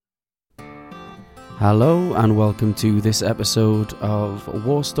Hello and welcome to this episode of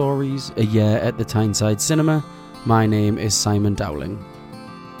War Stories, a year at the Tyneside Cinema. My name is Simon Dowling.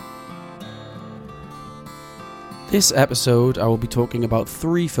 This episode I will be talking about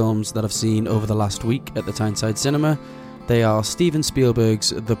 3 films that I've seen over the last week at the Tyneside Cinema. They are Steven Spielberg's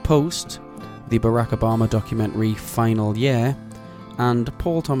The Post, the Barack Obama documentary Final Year, and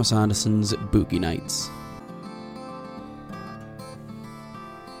Paul Thomas Anderson's Boogie Nights.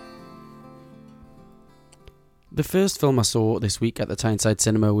 The first film I saw this week at the Tyneside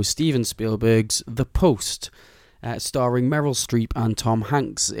Cinema was Steven Spielberg's The Post, starring Meryl Streep and Tom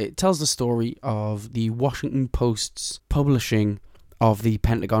Hanks. It tells the story of the Washington Post's publishing of the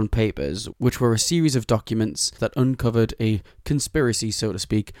Pentagon Papers, which were a series of documents that uncovered a conspiracy, so to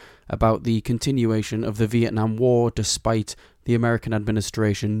speak, about the continuation of the Vietnam War despite the American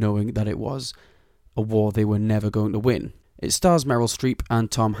administration knowing that it was a war they were never going to win. It stars Meryl Streep and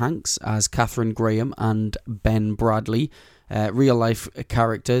Tom Hanks as Katharine Graham and Ben Bradley, real-life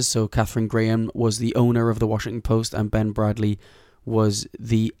characters. So Katharine Graham was the owner of the Washington Post and Ben Bradley was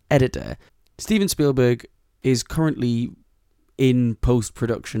the editor. Steven Spielberg is currently in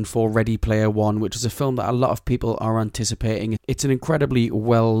post-production for Ready Player One, which is a film that a lot of people are anticipating. It's an incredibly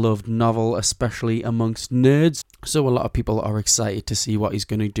well-loved novel, especially amongst nerds, so a lot of people are excited to see what he's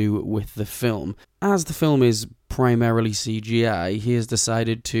going to do with the film. As the film is primarily CGI, he has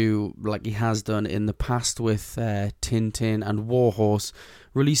decided to, like he has done in the past with Tintin and Warhorse,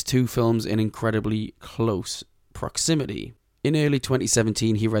 release 2 films in incredibly close proximity. In early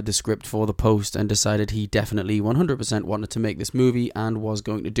 2017, he read the script for The Post and decided he definitely 100% wanted to make this movie and was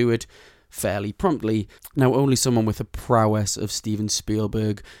going to do it fairly promptly. Now, only someone with the prowess of Steven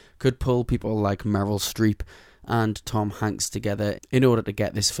Spielberg could pull people like Meryl Streep and Tom Hanks together in order to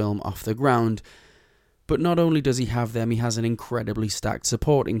get this film off the ground. But not only does he have them, he has an incredibly stacked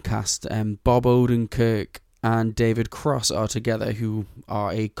supporting cast. Bob Odenkirk and David Cross are together, who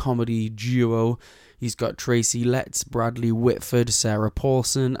are a comedy duo. He's got Tracy Letts, Bradley Whitford, Sarah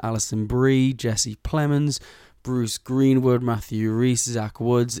Paulson, Alison Brie, Jesse Plemons, Bruce Greenwood, Matthew Rhys, Zach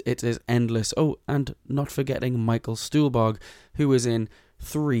Woods. It is endless. Oh, and not forgetting Michael Stuhlbarg, who is in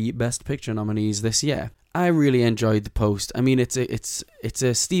 3 Best Picture nominees this year. I really enjoyed The Post. I mean, it's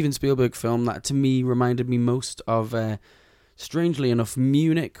a Steven Spielberg film that to me reminded me most of, strangely enough,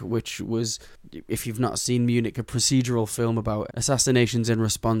 Munich, which was, if you've not seen Munich, a procedural film about assassinations in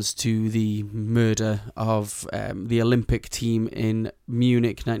response to the murder of the Olympic team in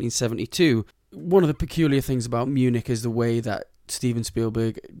Munich 1972. One of the peculiar things about Munich is the way that Steven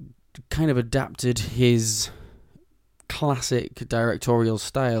Spielberg kind of adapted his classic directorial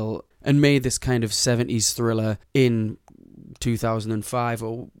style and made this kind of 70s thriller in 2005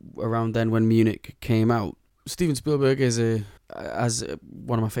 or around then when Munich came out. Steven Spielberg as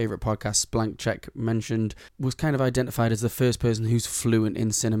one of my favourite podcasts, Blank Check, mentioned, was kind of identified as the first person who's fluent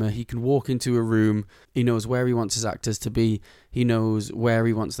in cinema. He can walk into a room, he knows where he wants his actors to be, he knows where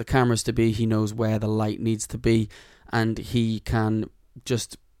he wants the cameras to be, he knows where the light needs to be, and he can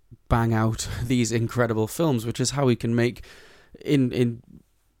just bang out these incredible films, which is how he can make, in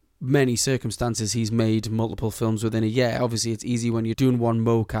many circumstances, he's made multiple films within a year. Obviously, it's easy when you're doing one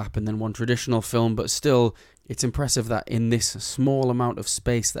mocap and then one traditional film, but still, it's impressive that in this small amount of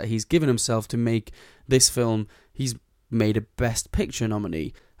space that he's given himself to make this film, he's made a Best Picture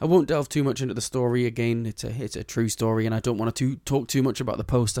nominee. I won't delve too much into the story. Again, it's a true story, and I don't want to talk too much about The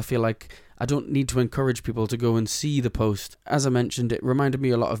Post. I feel like I don't need to encourage people to go and see The Post. As I mentioned, it reminded me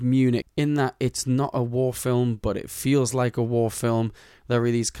a lot of Munich in that it's not a war film, but it feels like a war film. There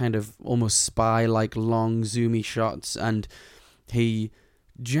are these kind of almost spy-like long zoomy shots, and he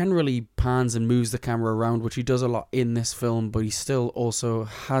generally pans and moves the camera around, which he does a lot in this film, but he still also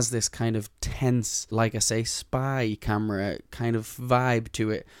has this kind of tense, like I say, spy camera kind of vibe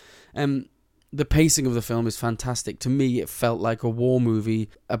to it. The pacing of the film is fantastic. To me, it felt like a war movie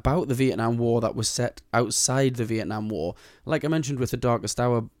about the Vietnam War that was set outside the Vietnam War. Like I mentioned with The Darkest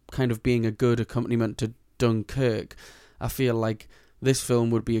Hour kind of being a good accompaniment to Dunkirk, I feel like this film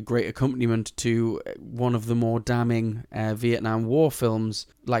would be a great accompaniment to one of the more damning Vietnam War films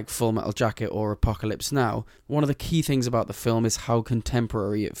like Full Metal Jacket or Apocalypse Now. One of the key things about the film is how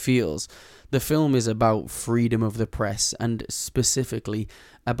contemporary it feels. The film is about freedom of the press and specifically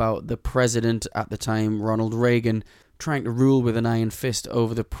about the president at the time, Ronald Reagan, trying to rule with an iron fist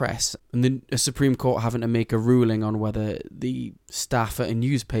over the press, and the Supreme Court having to make a ruling on whether the staff at a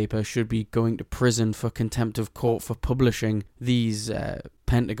newspaper should be going to prison for contempt of court for publishing these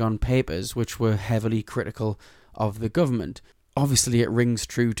Pentagon Papers, which were heavily critical of the government. Obviously, it rings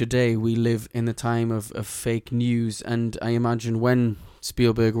true today. We live in the time of fake news, and I imagine when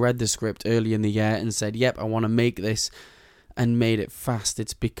Spielberg read the script early in the year and said, yep, I want to make this, and made it fast.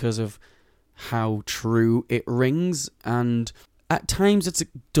 It's because of how true it rings, and at times it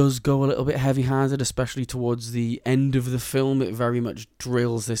does go a little bit heavy-handed, especially towards the end of the film. It very much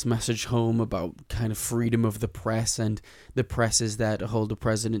drills this message home about kind of freedom of the press, and the press is there to hold the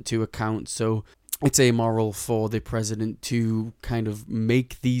president to account, so it's amoral for the president to kind of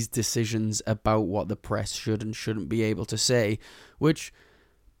make these decisions about what the press should and shouldn't be able to say, which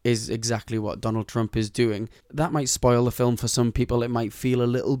is exactly what Donald Trump is doing. That might spoil the film for some people. It might feel a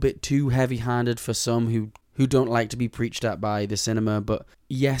little bit too heavy-handed for some who don't like to be preached at by the cinema, but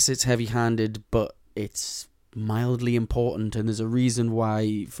yes, it's heavy-handed, but it's mildly important, and there's a reason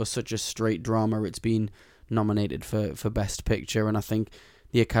why, for such a straight drama, it's been nominated for Best Picture, and I think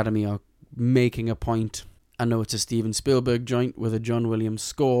the Academy are making a point. I know it's a Steven Spielberg joint with a John Williams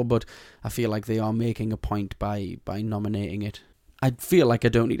score, but I feel like they are making a point by nominating it. I feel like I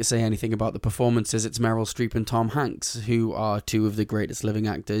don't need to say anything about the performances. It's Meryl Streep and Tom Hanks, who are two of the greatest living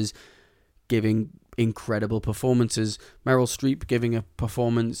actors, giving incredible performances. Meryl Streep giving a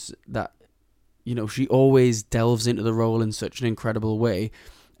performance that, she always delves into the role in such an incredible way,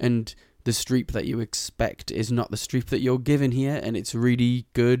 and the Streep that you expect is not the Streep that you're given here, and it's really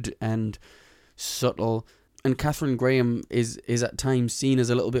good and subtle. And Katharine Graham is at times seen as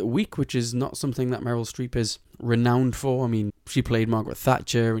a little bit weak, which is not something that Meryl Streep is renowned for. I mean, she played Margaret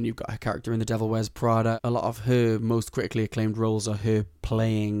Thatcher, and you've got her character in The Devil Wears Prada. A lot of her most critically acclaimed roles are her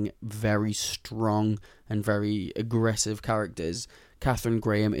playing very strong and very aggressive characters. Katharine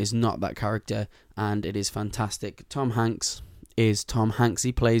Graham is not that character, and it is fantastic. Tom Hanks is Tom Hanks.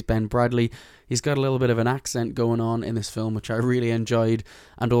 He plays Ben Bradley. He's got a little bit of an accent going on in this film, which I really enjoyed,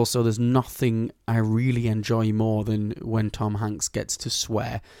 and also there's nothing I really enjoy more than when Tom Hanks gets to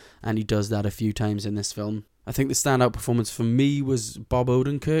swear, and he does that a few times in this film. I think the standout performance for me was Bob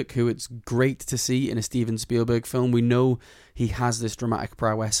Odenkirk, who it's great to see in a Steven Spielberg film. We know he has this dramatic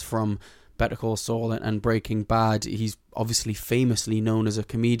prowess from Better Call Saul and Breaking Bad. He's obviously famously known as a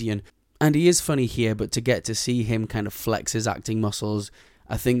comedian, and he is funny here, but to get to see him kind of flex his acting muscles,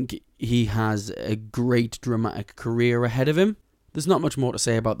 I think he has a great dramatic career ahead of him. There's not much more to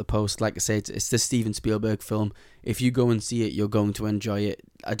say about The Post. Like I said, it's the Steven Spielberg film. If you go and see it, you're going to enjoy it.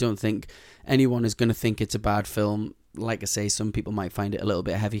 I don't think anyone is going to think it's a bad film. Like I say, some people might find it a little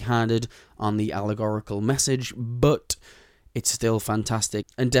bit heavy-handed on the allegorical message, but it's still fantastic,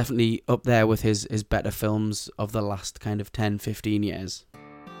 and definitely up there with his better films of the last kind of 10-15 years.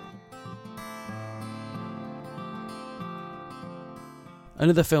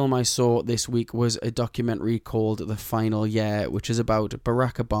 Another film I saw this week was a documentary called The Final Year, which is about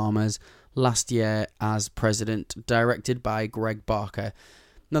Barack Obama's last year as president, directed by Greg Barker.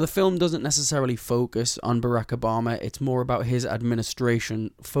 Now, the film doesn't necessarily focus on Barack Obama, it's more about his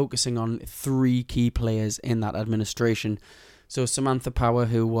administration, focusing on three key players in that administration. So Samantha Power,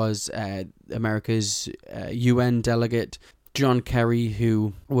 who was America's UN delegate, John Kerry,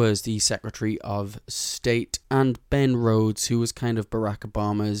 who was the Secretary of State, and Ben Rhodes, who was kind of Barack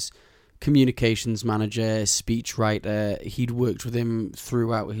Obama's communications manager, speechwriter. He'd worked with him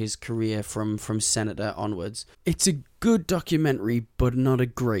throughout his career from senator onwards. It's a good documentary, but not a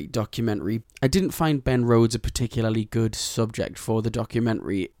great documentary. I didn't find Ben Rhodes a particularly good subject for the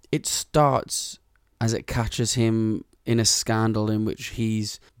documentary. It starts as it catches him in a scandal in which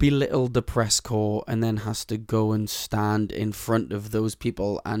he's belittled the press corps and then has to go and stand in front of those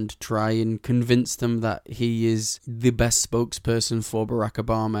people and try and convince them that he is the best spokesperson for Barack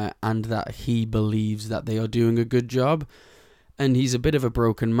Obama and that he believes that they are doing a good job. And he's a bit of a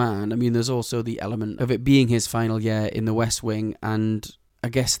broken man. I mean, there's also the element of it being his final year in the West Wing, and I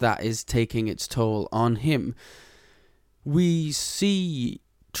guess that is taking its toll on him. We see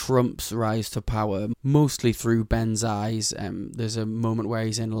Trump's rise to power mostly through Ben's eyes. There's a moment where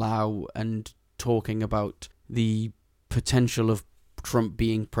he's in Laos and talking about the potential of Trump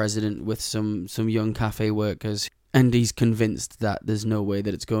being president with some young cafe workers, and he's convinced that there's no way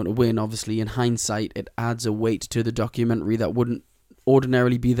that it's going to win. Obviously, in hindsight, it adds a weight to the documentary that wouldn't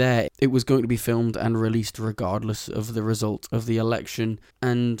ordinarily be there. It was going to be filmed and released regardless of the result of the election,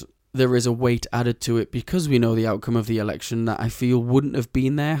 and there is a weight added to it because we know the outcome of the election that I feel wouldn't have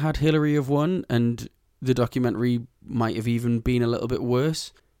been there had Hillary have won, and the documentary might have even been a little bit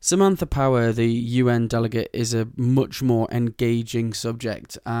worse. Samantha Power, the UN delegate, is a much more engaging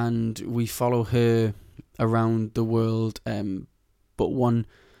subject, and we follow her around the world, but one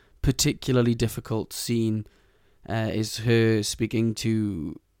particularly difficult scene is her speaking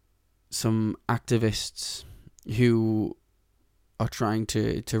to some activists who are trying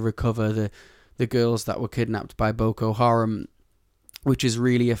to recover the girls that were kidnapped by Boko Haram. which is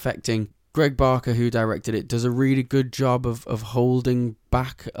really affecting. Greg Barker, who directed it, does a really good job of holding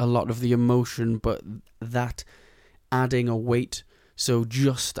back a lot of the emotion, but that adding a weight. So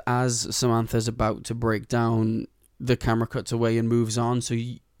just as Samantha's about to break down, the camera cuts away and moves on, so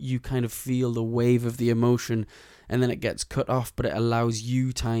you kind of feel the wave of the emotion, and then it gets cut off, but it allows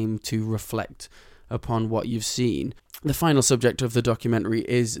you time to reflect upon what you've seen. The final subject of the documentary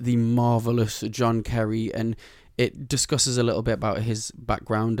is the marvellous John Kerry, and it discusses a little bit about his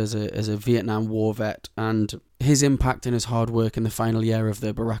background as a Vietnam War vet and his impact and his hard work in the final year of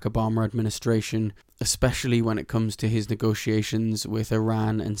the Barack Obama administration, especially when it comes to his negotiations with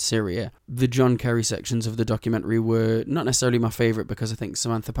Iran and Syria. The John Kerry sections of the documentary were not necessarily my favourite, because I think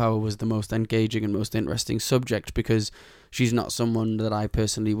Samantha Power was the most engaging and most interesting subject, because she's not someone that I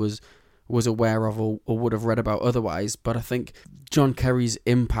personally was aware of or would have read about otherwise. But I think John Kerry's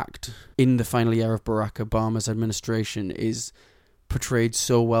impact in the final year of Barack Obama's administration is portrayed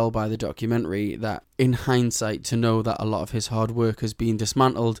so well by the documentary that in hindsight, to know that a lot of his hard work has been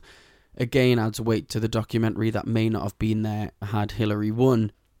dismantled again adds weight to the documentary that may not have been there had Hillary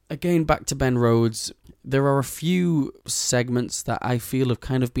won. Again, back to Ben Rhodes, there are a few segments that I feel have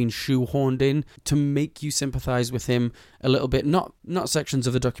kind of been shoehorned in to make you sympathise with him a little bit. Not sections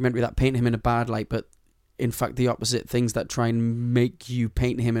of the documentary that paint him in a bad light, but in fact the opposite, things that try and make you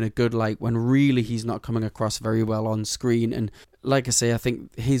paint him in a good light when really he's not coming across very well on screen. And like I say, I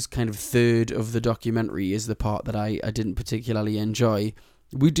think his kind of third of the documentary is the part that I didn't particularly enjoy.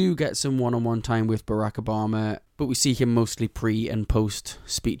 We do get some one-on-one time with Barack Obama, but we see him mostly pre- and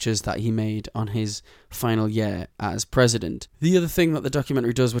post-speeches that he made on his final year as president. The other thing that the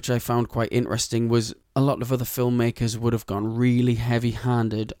documentary does, which I found quite interesting, was a lot of other filmmakers would have gone really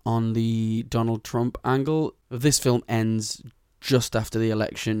heavy-handed on the Donald Trump angle. This film ends just after the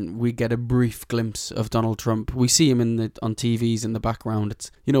election. We get a brief glimpse of Donald Trump. We see him on TVs in the background.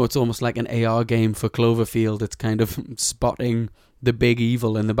 It's almost like an AR game for Cloverfield. It's kind of spotting the big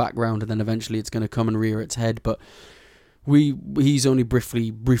evil in the background, and then eventually it's going to come and rear its head. But he's only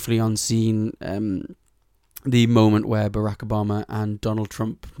briefly on scene. The moment where Barack Obama and Donald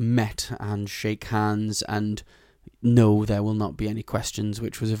Trump met and shake hands and no, there will not be any questions,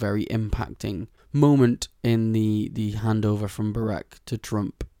 which was a very impacting moment in the handover from Barack to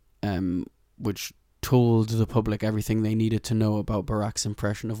Trump, which told the public everything they needed to know about Barack's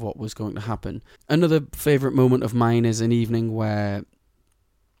impression of what was going to happen. Another favourite moment of mine is an evening where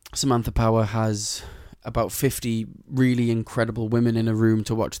Samantha Power has about 50 really incredible women in a room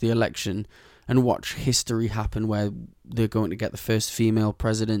to watch the election and watch history happen, where they're going to get the first female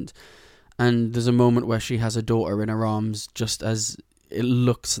president. And there's a moment where she has a daughter in her arms just as it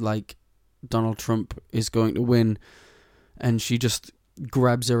looks like Donald Trump is going to win, and she just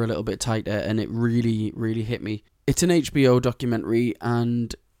grabs her a little bit tighter, and it really, really hit me. It's an HBO documentary,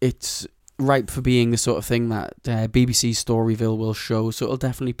 and it's ripe for being the sort of thing that BBC Storyville will show, so it'll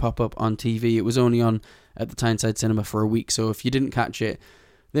definitely pop up on TV. It was only on at the Tyneside Cinema for a week, so if you didn't catch it,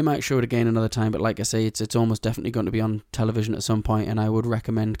 they might show it again another time, but like I say, it's almost definitely going to be on television at some point, and I would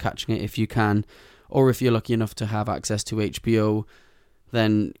recommend catching it if you can, or if you're lucky enough to have access to HBO,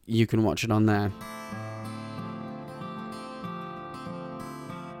 then you can watch it on there.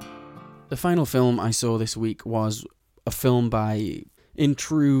 The final film I saw this week was a film by, in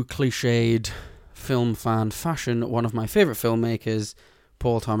true cliched film fan fashion, one of my favourite filmmakers,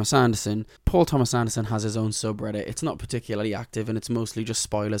 Paul Thomas Anderson. Paul Thomas Anderson has his own subreddit. It's not particularly active, and it's mostly just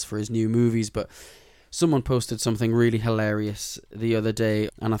spoilers for his new movies, but someone posted something really hilarious the other day,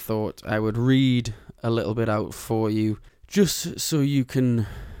 and I thought I would read a little bit out for you, just so you can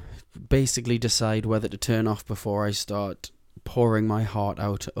basically decide whether to turn off before I start pouring my heart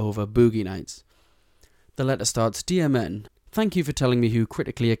out over Boogie Nights. The letter starts, "Dear Men, thank you for telling me who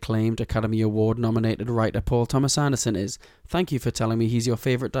critically acclaimed Academy Award nominated writer Paul Thomas Anderson is. Thank you for telling me he's your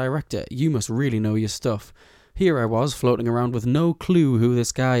favourite director. You must really know your stuff. Here I was, floating around with no clue who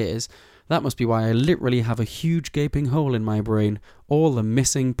this guy is. That must be why I literally have a huge gaping hole in my brain. All the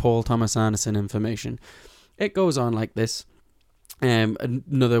missing Paul Thomas Anderson information." It goes on like this.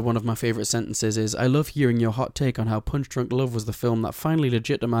 Another one of my favourite sentences is, "I love hearing your hot take on how Punch Drunk Love was the film that finally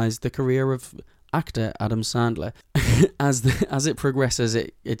legitimised the career of actor Adam Sandler." As it progresses,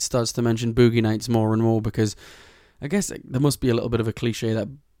 it starts to mention Boogie Nights more and more, because I guess there must be a little bit of a cliche that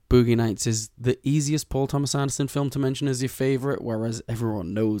Boogie Nights is the easiest Paul Thomas Anderson film to mention as your favourite, whereas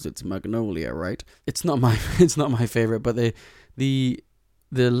everyone knows it's Magnolia, right? It's not my favourite, but the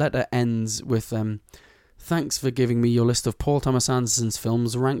letter ends with "Thanks for giving me your list of Paul Thomas Anderson's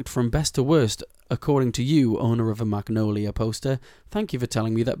films ranked from best to worst. according to you, owner of a Magnolia poster, thank you for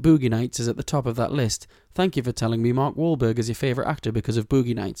telling me that Boogie Nights is at the top of that list. Thank you for telling me Mark Wahlberg is your favourite actor because of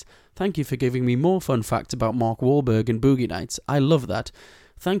Boogie Nights. Thank you for giving me more fun facts about Mark Wahlberg and Boogie Nights. I love that.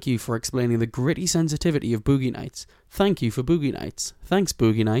 Thank you for explaining the gritty sensitivity of Boogie Nights. Thank you for Boogie Nights. Thanks,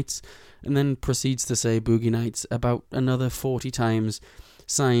 Boogie Nights. And then proceeds to say Boogie Nights about another 40 times.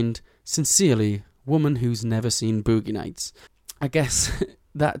 Signed, sincerely, woman who's never seen Boogie Nights. I guess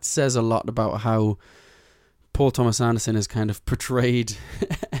that says a lot about how Paul Thomas Anderson is kind of portrayed.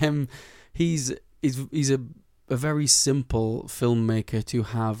 He's a very simple filmmaker to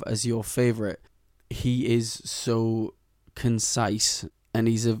have as your favourite. He is so concise, and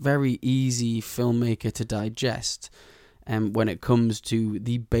he's a very easy filmmaker to digest when it comes to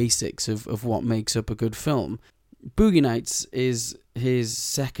the basics of what makes up a good film. Boogie Nights is his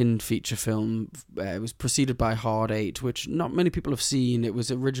second feature film. It was preceded by Hard Eight, which not many people have seen. It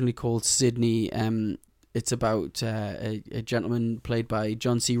was originally called Sydney. It's about a gentleman played by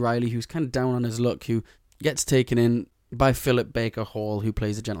John C. Reilly, who's kind of down on his luck, who gets taken in by Philip Baker Hall, who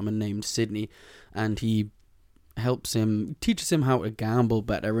plays a gentleman named Sydney, and he teaches him how to gamble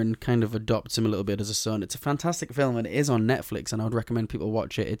better and kind of adopts him a little bit as a son. It's a fantastic film, and it is on Netflix, and I would recommend people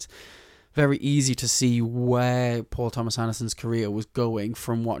watch it. It's very easy to see where Paul Thomas Anderson's career was going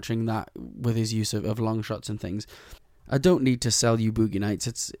from watching that with his use of long shots and things. I don't need to sell you Boogie Nights.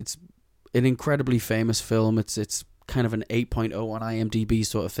 It's an incredibly famous film. It's kind of an 8.0 on IMDb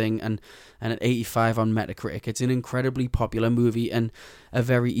sort of thing, and an 85 on Metacritic. It's an incredibly popular movie and a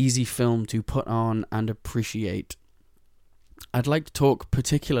very easy film to put on and appreciate. I'd like to talk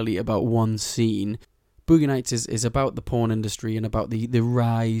particularly about one scene. Boogie Nights is about the porn industry and about the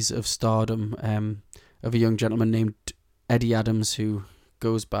rise of stardom of a young gentleman named Eddie Adams, who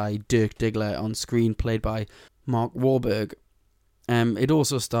goes by Dirk Diggler on screen, played by Mark Wahlberg. It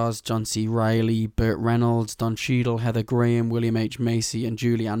also stars John C. Reilly, Burt Reynolds, Don Cheadle, Heather Graham, William H. Macy, and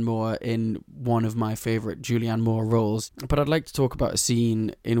Julianne Moore in one of my favourite Julianne Moore roles. But I'd like to talk about a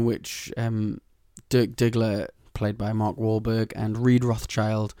scene in which Dirk Diggler, played by Mark Wahlberg, and Reed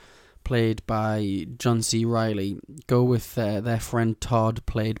Rothschild, played by John C. Reilly, go with their friend Todd,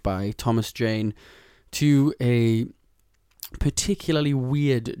 played by Thomas Jane, to a particularly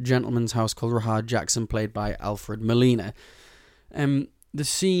weird gentleman's house called Rahad Jackson, played by Alfred Molina. The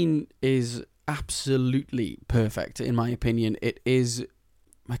scene is absolutely perfect, in my opinion. It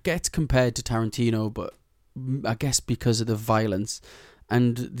gets compared to Tarantino, but I guess because of the violence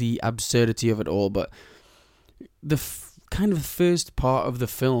and the absurdity of it all. But the kind of first part of the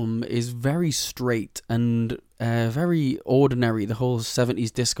film is very straight and very ordinary, the whole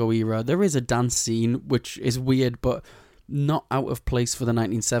 70s disco era. There is a dance scene, which is weird, but not out of place for the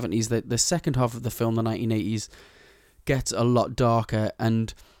 1970s. The second half of the film, the 1980s, gets a lot darker,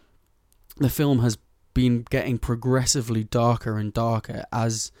 and the film has been getting progressively darker and darker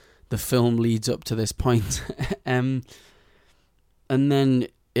as the film leads up to this point. And then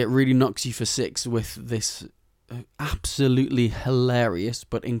it really knocks you for six with this absolutely hilarious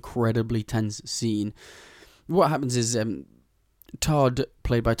but incredibly tense scene. What happens is Todd,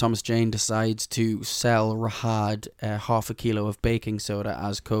 played by Thomas Jane, decides to sell Rahad half a kilo of baking soda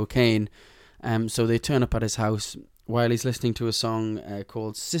as cocaine. So they turn up at his house while he's listening to a song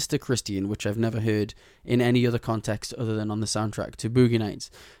called Sister Christian, which I've never heard in any other context other than on the soundtrack to Boogie Nights.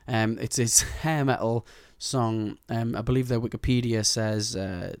 It's his hair metal song. I believe their Wikipedia says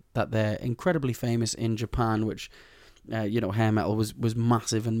that they're incredibly famous in Japan, which, hair metal was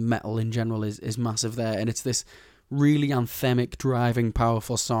massive, and metal in general is massive there. And it's this really anthemic, driving,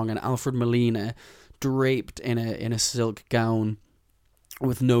 powerful song. And Alfred Molina, draped in a silk gown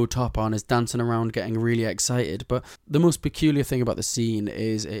with no top on, is dancing around getting really excited. But the most peculiar thing about the scene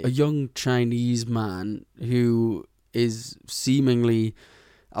is a young Chinese man who is seemingly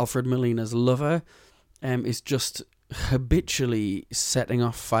Alfred Molina's lover is just habitually setting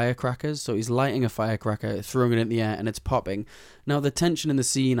off firecrackers. So he's lighting a firecracker, throwing it in the air, and it's popping. Now the tension in the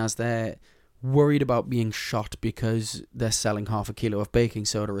scene, as they're worried about being shot because they're selling half a kilo of baking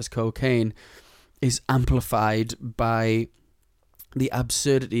soda as cocaine, is amplified by the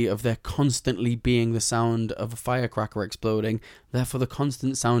absurdity of there constantly being the sound of a firecracker exploding, therefore the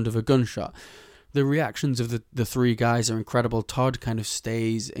constant sound of a gunshot. The reactions of the three guys are incredible. Todd kind of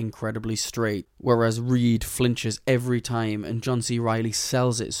stays incredibly straight, whereas Reed flinches every time, and John C. Reilly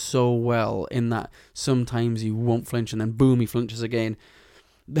sells it so well in that sometimes he won't flinch and then boom, he flinches again.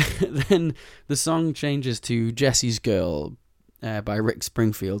 Then the song changes to Jesse's Girl by Rick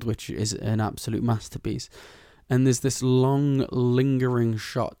Springfield, which is an absolute masterpiece. And there's this long, lingering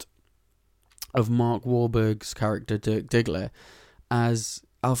shot of Mark Wahlberg's character, Dirk Diggler, as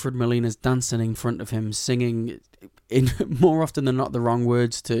Alfred Molina's dancing in front of him, singing in more often than not the wrong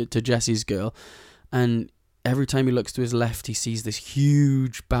words to Jesse's girl, and every time he looks to his left, he sees this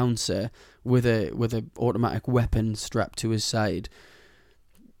huge bouncer with a automatic weapon strapped to his side,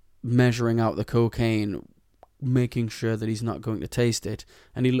 measuring out the cocaine, making sure that he's not going to taste it.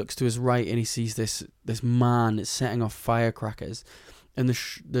 And he looks to his right and he sees this man setting off firecrackers, and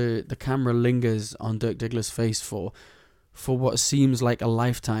the camera lingers on Dirk Diggler's face for what seems like a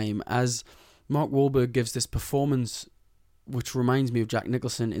lifetime, as Mark Wahlberg gives this performance which reminds me of Jack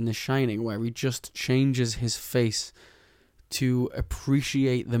Nicholson in The Shining, where he just changes his face to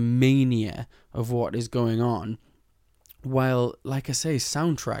appreciate the mania of what is going on, while, like I say,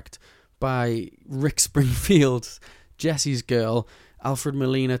 soundtracked by Rick Springfield's Jesse's Girl, Alfred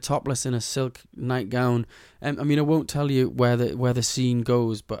Molina topless in a silk nightgown. I mean, I won't tell you where the scene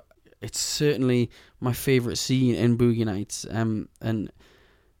goes, but it's certainly my favourite scene in Boogie Nights, and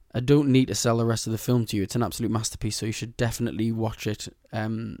I don't need to sell the rest of the film to you. It's an absolute masterpiece, so you should definitely watch it.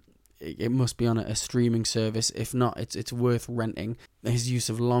 It must be on a streaming service. If not, it's worth renting. His use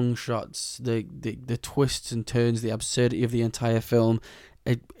of long shots, the twists and turns, the absurdity of the entire film,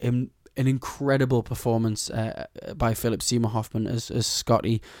 an incredible performance by Philip Seymour Hoffman as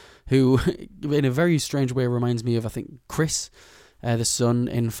Scotty, who in a very strange way reminds me of, I think, Chris, the son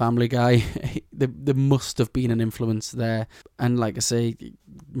in Family Guy. There must have been an influence there. And like I say,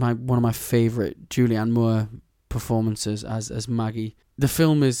 one of my favourite Julianne Moore performances as Maggie. The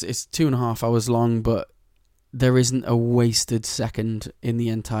film is 2.5 hours long, but there isn't a wasted second in the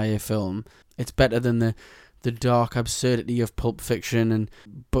entire film. It's better than the dark absurdity of Pulp Fiction,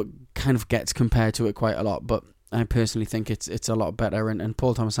 but kind of gets compared to it quite a lot. But I personally think it's a lot better, and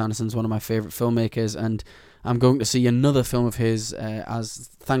Paul Thomas Anderson's one of my favourite filmmakers, and I'm going to see another film of his, as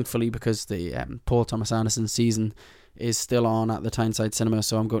thankfully, because the Paul Thomas Anderson season is still on at the Tyneside Cinema,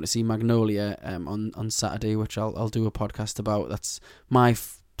 so I'm going to see Magnolia on Saturday, which I'll do a podcast about. That's my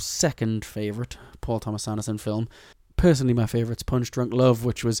second favourite Paul Thomas Anderson film. Personally, my favourite's Punch Drunk Love,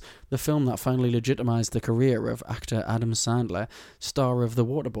 which was the film that finally legitimised the career of actor Adam Sandler, star of The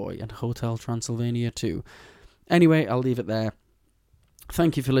Waterboy and Hotel Transylvania 2. Anyway, I'll leave it there.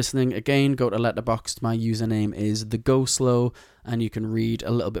 Thank you for listening. Again, go to Letterboxd. My username is TheGoSlow, and you can read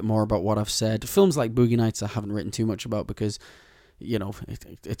a little bit more about what I've said. Films like Boogie Nights I haven't written too much about because, you know,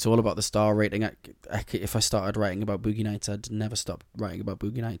 it's all about the star rating. If I started writing about Boogie Nights, I'd never stop writing about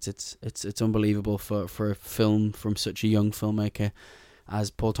Boogie Nights. It's unbelievable for a film from such a young filmmaker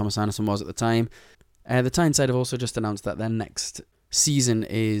as Paul Thomas Anderson was at the time. The Tyneside have also just announced that their next season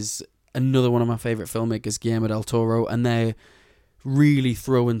is another one of my favourite filmmakers, Guillermo del Toro, and they're really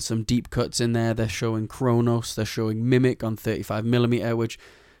throwing some deep cuts in there. They're showing Kronos, they're showing Mimic on 35mm, which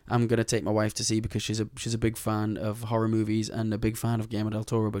I'm going to take my wife to see because she's a big fan of horror movies and a big fan of Guillermo del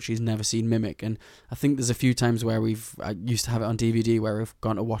Toro, but she's never seen Mimic. And I think there's a few times where I used to have it on DVD, where we've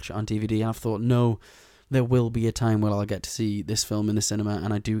gone to watch it on DVD, and I've thought, no, there will be a time where I'll get to see this film in the cinema,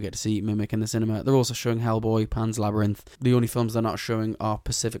 and I do get to see Mimic in the cinema. They're also showing Hellboy, Pan's Labyrinth. The only films they're not showing are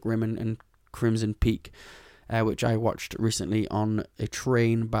Pacific Rim and Crimson Peak, which I watched recently on a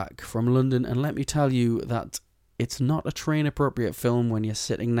train back from London. And let me tell you that it's not a train-appropriate film when you're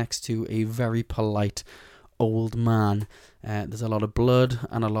sitting next to a very polite old man. There's a lot of blood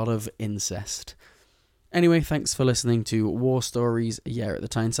and a lot of incest. Anyway, thanks for listening to War Stories, a year at the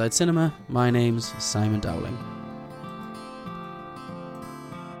Tyneside Cinema. My name's Simon Dowling.